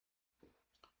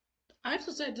I have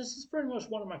to say, this is pretty much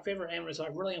one of my favorite animes. I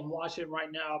really am watching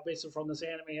right now, based from this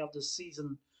anime of this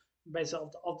season, based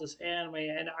of this anime.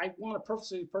 And I want to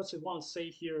personally want to say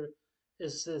here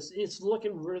is this: it's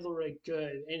looking really, really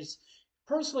good. And it's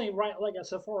personally, right, like I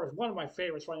said before, it's one of my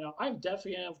favorites right now. I'm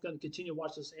definitely going to continue to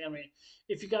watch this anime.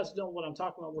 If you guys know what I'm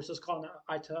talking about, which is called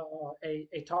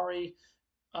Atari,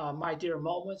 My Dear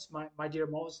Moments, My Dear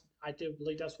Moments. I do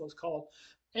believe that's what it's called.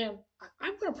 And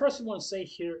I'm going to personally want to say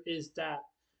here is that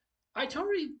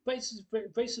Itari bases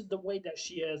the way that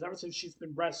she is ever since she's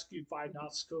been rescued by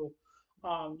Natsuko,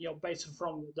 based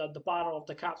from the bottom of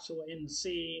the capsule in the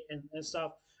sea and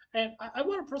stuff. And I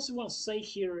want to personally want to say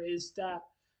here is that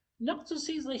Natsuko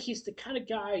seems like he's the kind of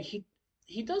guy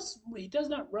he does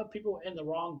not rub people in the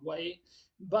wrong way,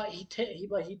 but he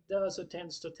does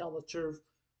tends to tell the truth,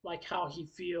 like how he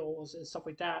feels and stuff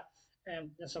like that,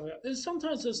 and stuff like that. And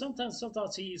sometimes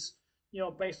he's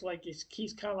basically like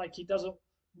he's kind of like he doesn't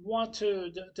want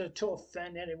to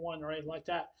offend anyone or anything like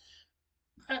that.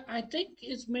 I think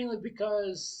it's mainly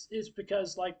because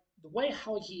like the way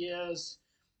how he is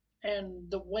and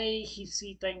the way he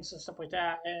see things and stuff like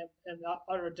that, and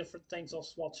other different things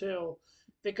as well too.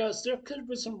 Because there could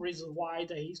be some reasons why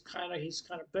that he's kind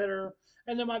of bitter,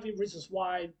 and there might be reasons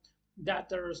why that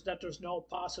there's no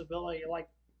possibility. Like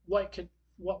what could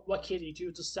what can he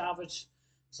do to salvage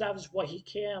what he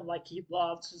can, like he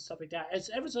loves and stuff like that. It's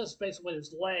ever since basically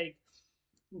his leg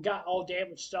got all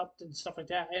damaged up and stuff like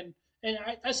that. And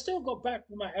I still go back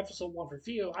to my episode one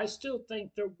review. I still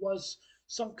think there was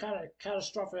some kind of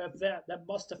catastrophic event that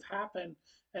must have happened,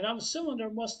 and I'm assuming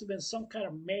there must have been some kind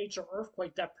of major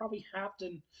earthquake that probably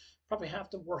happened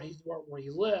where he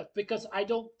lived, because I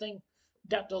don't think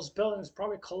that those buildings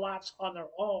probably collapsed on their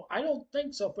own. I don't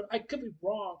think so, but I could be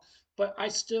wrong. But I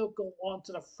still go on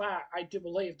to the fact I do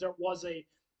believe there was a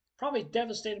probably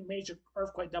devastating major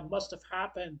earthquake that must have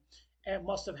happened and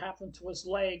must have happened to his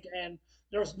leg, and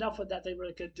there was nothing that they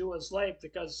really could do with his leg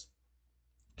because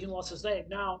he lost his leg.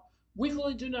 Now we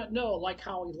really do not know like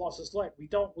how he lost his leg. We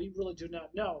really do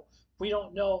not know. We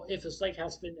don't know if his leg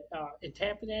has been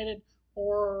amputated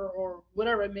or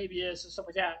whatever it maybe is and stuff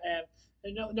like that.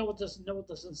 And no one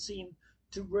doesn't seem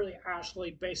to really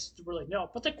actually to really know.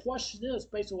 But the question is,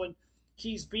 based on when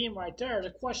he's being right there,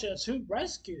 the question is who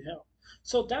rescued him.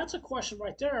 So that's a question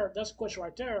right there. That's a question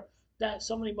right there that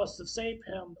somebody must have saved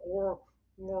him, or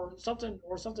something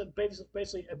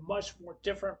basically a much more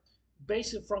different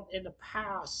based in the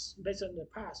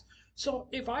past. So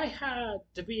if I had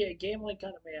to be a gambling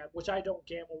kind of man, which I don't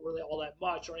gamble really all that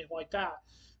much or anything like that,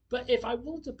 but if I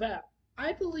willing to bet,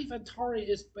 I believe Atari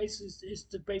is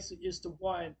the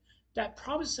one that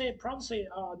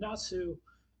Natsu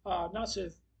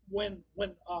when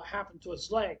happened to his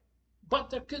leg, but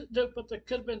there could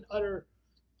have been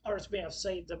others may have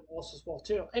saved them also as well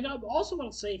too. And I also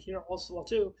want to say here also as well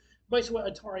too, basically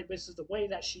what Atari bases the way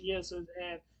that she is and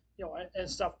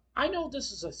stuff. I know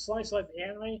this is a slice of life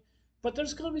anime, but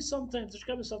there's gonna be some things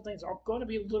are going to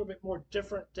be a little bit more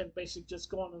different than basically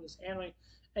just going on this anime.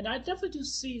 And I definitely do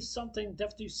see something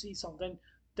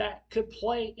that could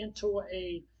play into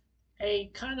a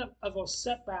kind of a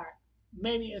setback,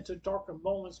 maybe into darker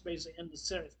moments basically in the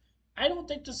series. I don't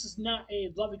think this is not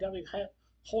a lovey-dovey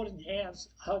holding hands,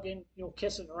 hugging,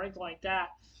 kissing or anything like that.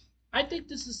 I think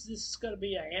this is going to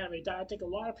be an anime that I think a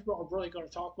lot of people are really going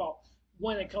to talk about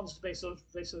when it comes to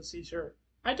basically seizure.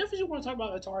 I definitely want to talk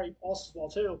about Atari also well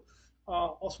too,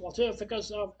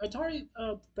 because Atari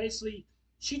basically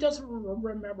she doesn't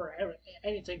remember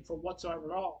anything from whatsoever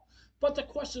at all. But the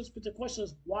question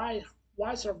is why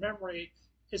is her memory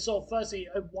is so fuzzy,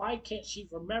 and why can't she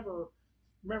remember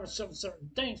certain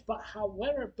things? But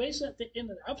however, basically at the end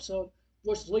of the episode,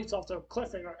 which leads off to a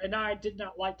cliffhanger, and I did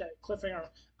not like that cliffhanger.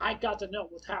 I got to know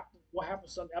what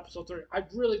happens on episode three. I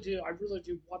really do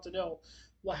want to know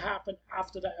what happened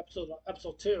after that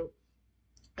episode two.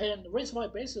 And the reason why I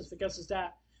base this because is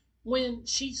that when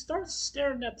she starts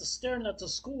staring at the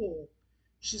school,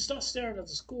 she starts staring at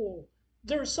the school.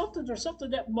 There's something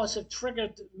that must have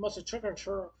triggered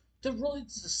her to really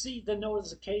to see the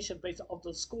notification based of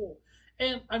the school.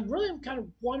 And I'm kind of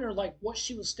wondering like what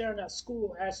she was staring at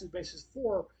school as the basis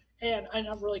for, and I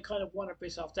really kind of wonder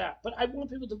based off that. But I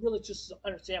want people to really just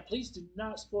understand. Please do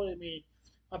not spoil me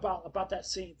about that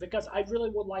scene because I really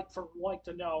would like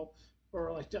to know,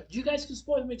 or like you guys can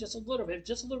spoil me just a little bit,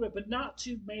 but not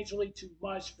too majorly too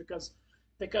much because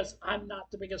I'm not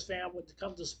the biggest fan when it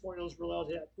comes to spoilers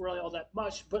really all that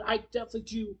much. But I definitely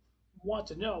do want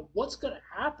to know what's going to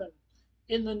happen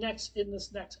in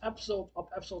this next episode of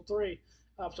episode three.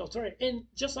 And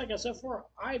just like I said before,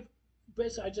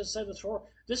 basically, I just said this before.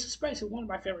 This is basically one of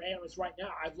my favorite animes right now.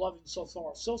 I've loved it so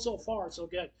far, so far, so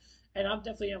good, and I'm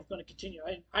definitely am going to continue.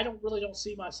 I don't really don't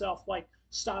see myself like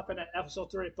stopping at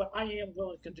episode 3, but I am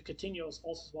willing to continue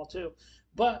also as well too.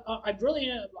 But I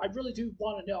really do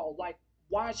want to know like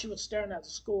why she was staring at the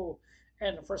school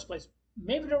in the first place.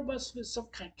 Maybe there must be some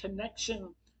kind of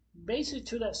connection, basically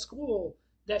to that school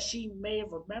that she may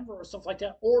have remembered or something like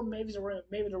that, or maybe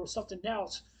there was something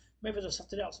else. Maybe there's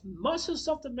something else. Must have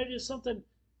something. Maybe there's something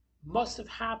must have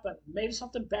happened. Maybe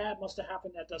something bad must have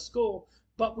happened at that school,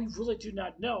 but we really do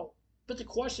not know. But the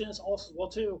question is also well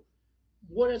too,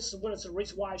 what is the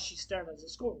reason why she's staring at the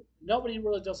school? Nobody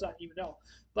really does not even know.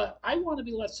 But I want to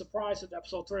be less surprised at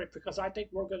episode 3 because I think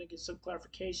we're going to get some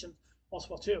clarification also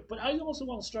well too. But I also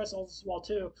want to stress also as well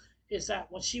too is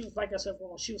that when she was like I said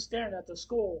when she was staring at the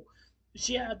school,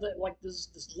 she had like this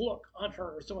look on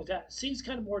her or something like that. It seems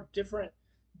kind of more different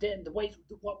than the way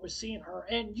what we're seeing her,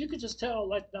 and you could just tell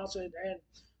like Nelson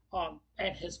and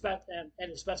and his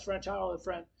best friend, childhood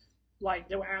friend, like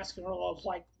they were asking her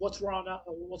like what's wrong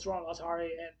Atari,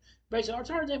 and basically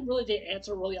Atari didn't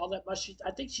answer really all that much.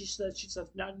 I think she said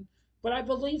nothing, but I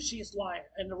believe she's lying,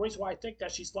 and the reason why I think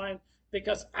that she's lying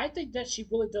because I think that she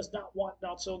really does not want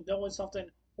Natsu knowing something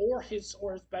or his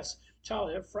best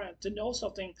childhood friend to know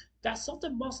something that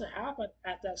something must have happened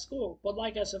at that school. But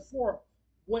like I said before,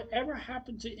 whatever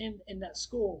happened to in that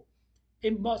school,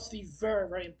 it must be very,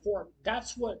 very important.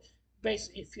 That's what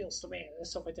basically it feels to me and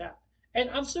stuff like that. And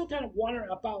I'm still kind of wondering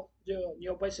about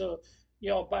basically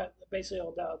but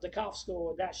basically the cop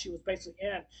school that she was basically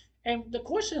in. And the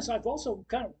question is I've also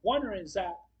kind of wondering is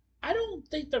that I don't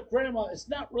think the grandma is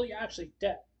not really actually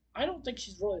dead. I don't think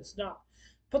she's really it's not.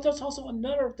 But there's also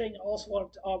another thing I also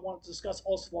want to discuss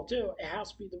also well too. It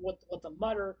has to be with the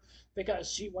mother because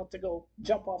she went to go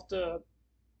jump off the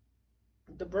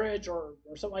bridge or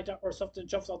something like that, or something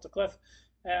jumps off the cliff,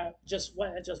 just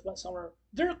went somewhere.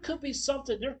 There could be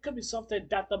something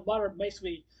that the mother makes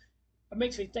me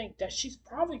think that she's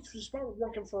probably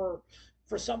working for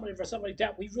somebody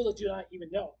that we really do not even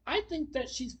know. I think that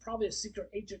she's probably a secret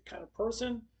agent kind of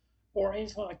person or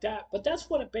anything like that. But that's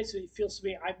what it basically feels to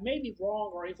me. I may be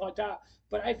wrong or anything like that,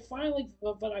 but I finally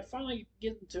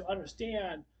get to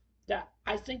understand that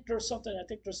I think there's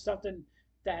something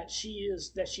that she is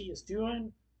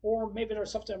doing, or maybe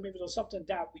there's something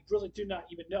that we really do not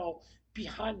even know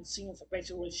behind the scenes of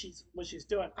basically what she's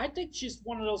doing. I think she's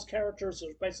one of those characters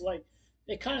that basically like,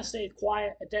 it kind of stayed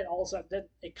quiet and then all of a sudden then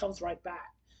it comes right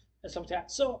back and something like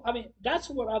that. So I mean that's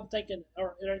what I'm thinking,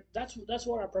 or that's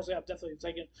what I personally I'm definitely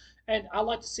thinking, and I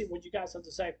like to see what you guys have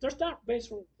to say. There's not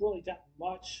basically really that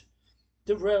much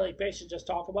to really basically just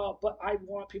talk about, but I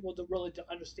want people to really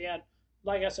to understand.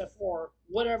 Like I said, for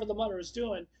whatever the mother is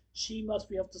doing, she must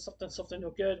be up to something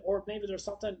no good, or maybe there's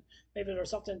something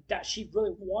that she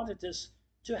really wanted this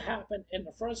to happen in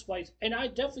the first place. And I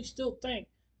definitely still think,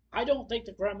 I don't think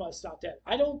the grandma is not dead.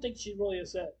 I don't think she really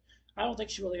is dead. I don't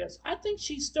think she really is. I think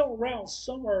she's still around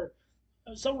somewhere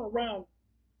around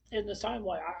in the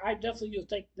timeline. I definitely do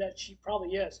think that she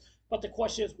probably is. But the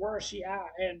question is, where is she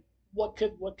at, and what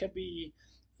could be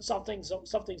some things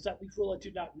that we really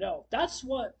do not know. That's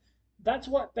what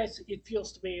basically it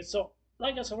feels to me. So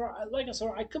like I said,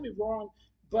 I could be wrong,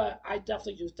 but I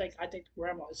definitely do think I think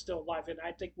Grandma is still alive, and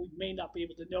I think we may not be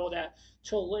able to know that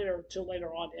till later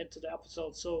on into the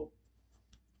episode. So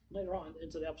later on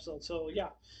into the episode. So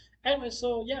yeah. Anyway,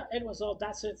 so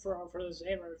that's it for this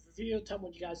anime review. Tell me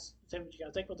what you guys think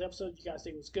about the episode. You guys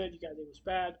think it was good? You guys think it was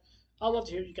bad? I'd love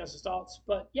to hear you guys' thoughts.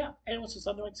 But yeah, anyway, so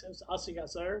something, I'll see you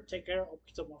guys later. Take care. Hope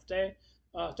you have a wonderful day.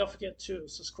 Don't forget to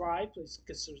subscribe. Please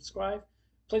consider subscribe.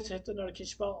 Please hit the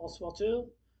notification bell also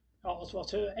well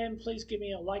too. And please give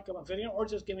me a like on my video, or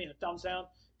just give me a thumbs down.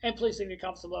 And please leave me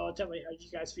comments below and tell me how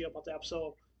you guys feel about the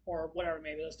episode, or whatever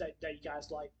maybe it is that you guys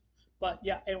like. But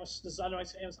yeah, anyways, this is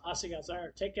Otherwise, I'll see you guys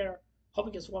later. Take care. Hope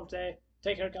you get one day.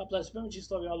 Take care. God bless. Remember, Jesus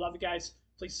love you. I love you guys.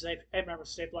 Please stay safe. And remember,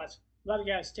 stay blessed. Love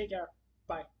you guys. Take care.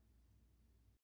 Bye.